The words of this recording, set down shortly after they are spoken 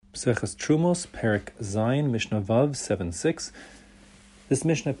Maseches Terumos, Perek Zayin, Mishnah Vav 7.6. This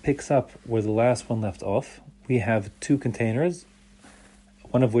Mishnah picks up where the last one left off. We have two containers,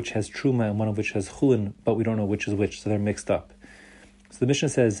 one of which has Truma and one of which has Chulin, but we don't know which is which, so they're mixed up. So the Mishnah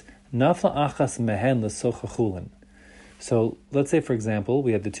says, Nafla achas mehen lesocha Chulin. So let's say, for example,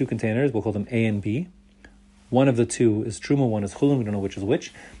 we have the two containers, we'll call them A and B. One of the two is Truma, one is Chulin, we don't know which is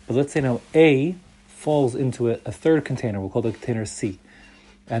which. But let's say now A falls into a third container, we'll call the container C.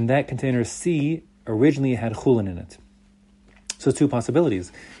 And that container C originally had Chulin in it. So two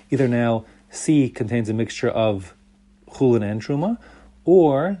possibilities. Either now C contains a mixture of Chulin and Truma,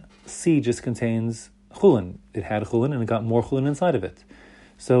 or C just contains Chulin. It had Chulin and it got more Chulin inside of it.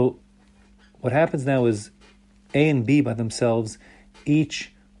 So what happens now is A and B by themselves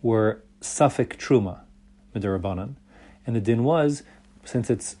each were suffix Truma, Midurabanan. And the din was, since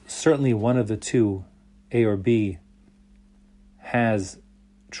it's certainly one of the two, A or B, has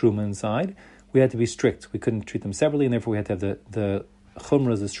Truma inside, we had to be strict. We couldn't treat them separately, and therefore we had to have the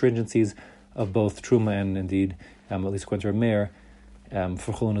chumras, the stringencies of both Truma and indeed, at least according to our mayor,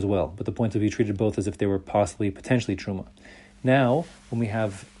 for Chulin as well. But the point of view treated both as if they were potentially Truma. Now, when we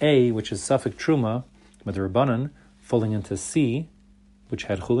have A, which is suffix Truma, Madurabanan, falling into C, which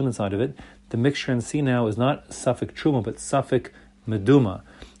had Chulin inside of it, the mixture in C now is not suffix Truma, but suffix Meduma.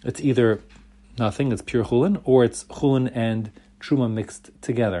 It's either nothing, it's pure Chulin, or it's Chulin and Truma mixed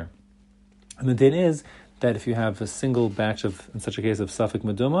together. And the din is that if you have a single batch of, in such a case, of suffix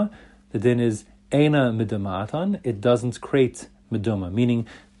Meduma, the din is Eina Medumatan, it doesn't create Meduma, meaning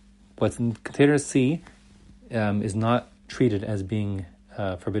what's in container C is not treated as being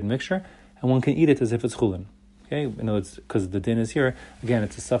forbidden mixture, and one can eat it as if it's Chulin. Okay, you know, it's because the din is here, again,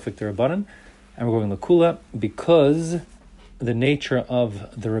 it's a suffix Derabanan, and we're going Lakula, because the nature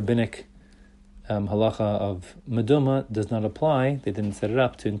of the rabbinic halacha of meduma does not apply. They didn't set it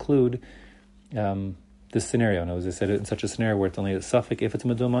up to include this scenario. No, as I said, in such a scenario where it's only a suffix, if it's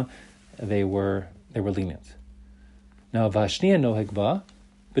meduma, they were lenient. Now, vashniya noheg ba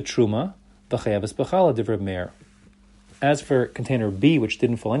betruma b'chayavis b'chala divrei meir. As for container B, which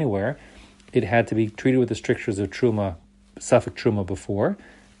didn't fall anywhere, it had to be treated with the strictures of truma, suffix truma before,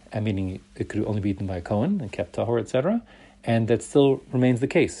 meaning it could only be eaten by a kohen and kept tahor, etc. And that still remains the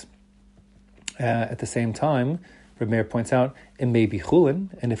case. At the same time, Reb Meir points out, it may be Chulin,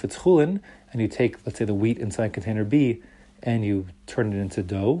 and if it's Chulin, and you take, let's say, the wheat inside container B, and you turn it into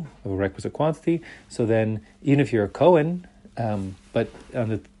dough of a requisite quantity, so then, even if you're a Kohen, but on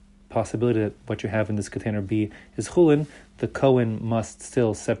the possibility that what you have in this container B is Chulin, the Kohen must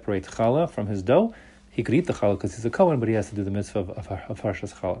still separate challah from his dough. He could eat the challah because he's a Kohen, but he has to do the mitzvah of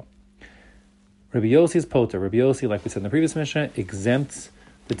harshas challah. Rabbi Yossi's poter. Rabbi Yossi, like we said in the previous Mishnah, exempts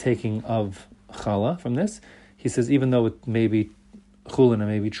the taking of challah from this. He says even though it may be chulin and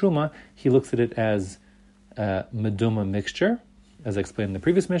maybe truma, he looks at it as meduma mixture, as I explained in the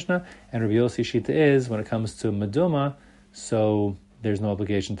previous Mishnah. And Rabbi Yossi Shita is, when it comes to meduma, so there's no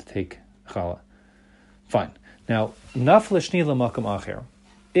obligation to take challah. Fine. Now, nafla shni lamakam acher.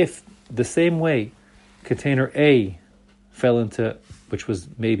 If the same way container A fell into, which was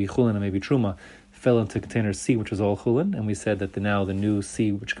maybe chulin and maybe truma, fell into container C, which was all chulin, and we said that the new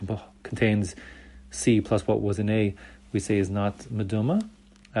C, which contains C plus what was in A, we say is not meduma.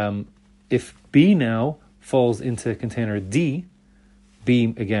 If B now falls into container D,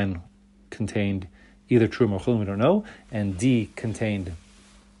 B again contained either truma or chulin, we don't know, and D contained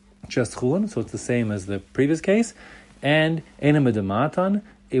just chulin, so it's the same as the previous case, and ena medumatan,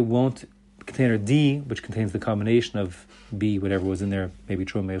 it won't, container D, which contains the combination of B, whatever was in there, maybe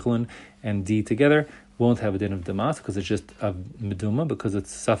truma, chulin, and D together, won't have a din of damas because it's just of meduma, because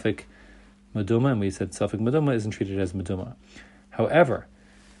it's suffix meduma, and we said suffix meduma isn't treated as meduma. However,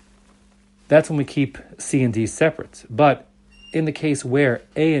 that's when we keep C and D separate. But in the case where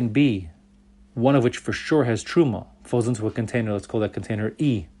A and B, one of which for sure has truma, falls into a container, let's call that container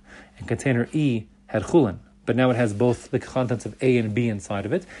E, and container E had chulin, but now it has both the contents of A and B inside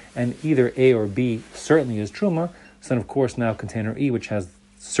of it, and either A or B certainly is truma, so then of course now container E, which has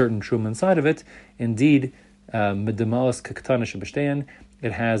certain truma inside of it, indeed, medumaos kaktana shebestein,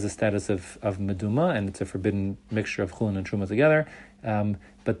 it has the status of meduma, and it's a forbidden mixture of chulin and truma together,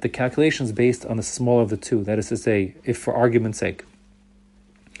 but the calculation is based on the smaller of the two. That is to say, if for argument's sake,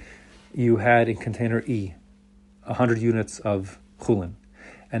 you had in container E 100 units of chulin,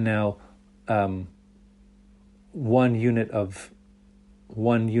 and now 1 unit of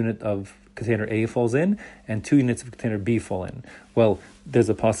container A falls in, and 2 units of container B fall in. Well, there's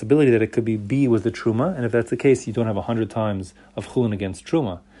a possibility that it could be B with the truma, and if that's the case, you don't have 100 times of chulin against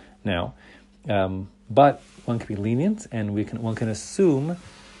truma now. But one can be lenient, and one can assume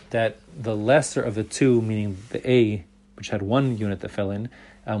that the lesser of the two, meaning the A, which had 1 unit that fell in,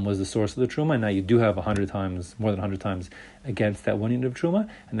 was the source of the truma. And now you do have 100 times, more than 100 times against that 1 unit of truma.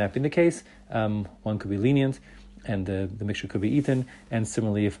 And that being the case, one could be lenient, and the mixture could be eaten. And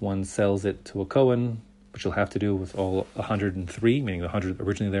similarly, if one sells it to a Kohen, which you'll have to do with all 103, meaning the 100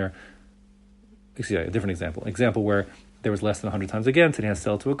 originally there. Excuse me, a different example. Example where there was less than 100 times against, and he has to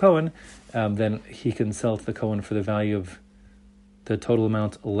sell to a Kohen, then he can sell to the Kohen for the value of the total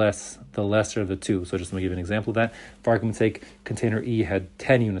amount less the lesser of the two. So just let me give you an example of that. For argument's sake, container E had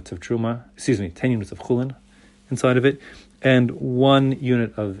 10 units of truma, 10 units of chulin inside of it, and 1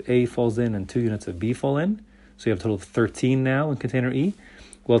 unit of A falls in and 2 units of B fall in. So you have a total of 13 now in container E.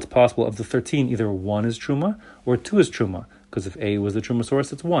 Well, it's possible of the 13, either 1 is truma or 2 is truma, because if A was the truma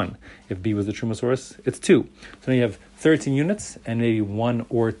source, it's 1. If B was the truma source, it's 2. So now you have 13 units, and maybe 1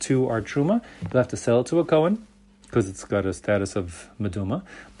 or 2 are truma. You'll have to sell it to a Kohen, because it's got a status of meduma,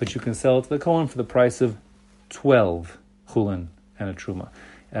 but you can sell it to the Kohen for the price of 12 chulin and a truma,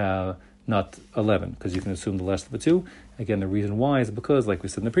 not 11, because you can assume the less of the two. Again, the reason why is because, like we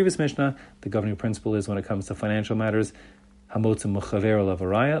said in the previous Mishnah, the governing principle is when it comes to financial matters, hamotzim muchaver alav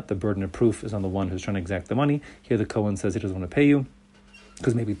araya, the burden of proof is on the one who's trying to exact the money. Here the Kohen says he doesn't want to pay you,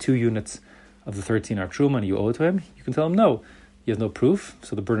 because maybe 2 units of the 13 are truma and you owe it to him. You can tell him no, you have no proof,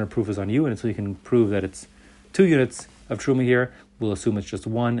 so the burden of proof is on you, and until you can prove that it's 2 units of truma here, we'll assume it's just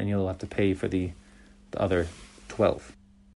 1, and you'll have to pay for the other 12.